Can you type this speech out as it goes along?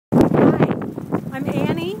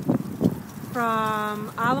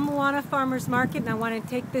from Moana Farmers Market, and I want to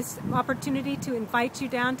take this opportunity to invite you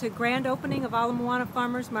down to grand opening of Moana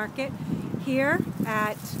Farmers Market here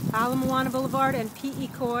at Moana Boulevard and P.E.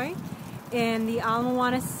 Koi in the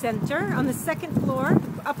Moana Center on the second floor,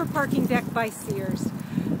 upper parking deck by Sears.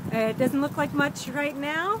 It doesn't look like much right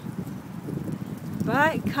now,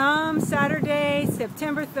 but come Saturday,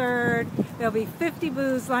 September 3rd, there'll be 50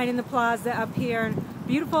 booths lining the plaza up here, and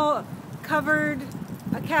beautiful covered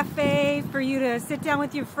cafe for you to sit down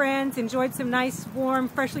with your friends, enjoy some nice, warm,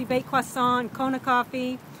 freshly baked croissant, Kona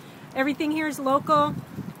coffee. Everything here is local.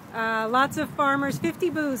 Lots of farmers, 50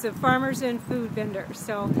 booths of farmers and food vendors.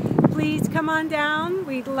 So please come on down.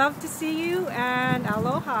 We'd love to see you, and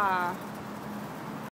aloha.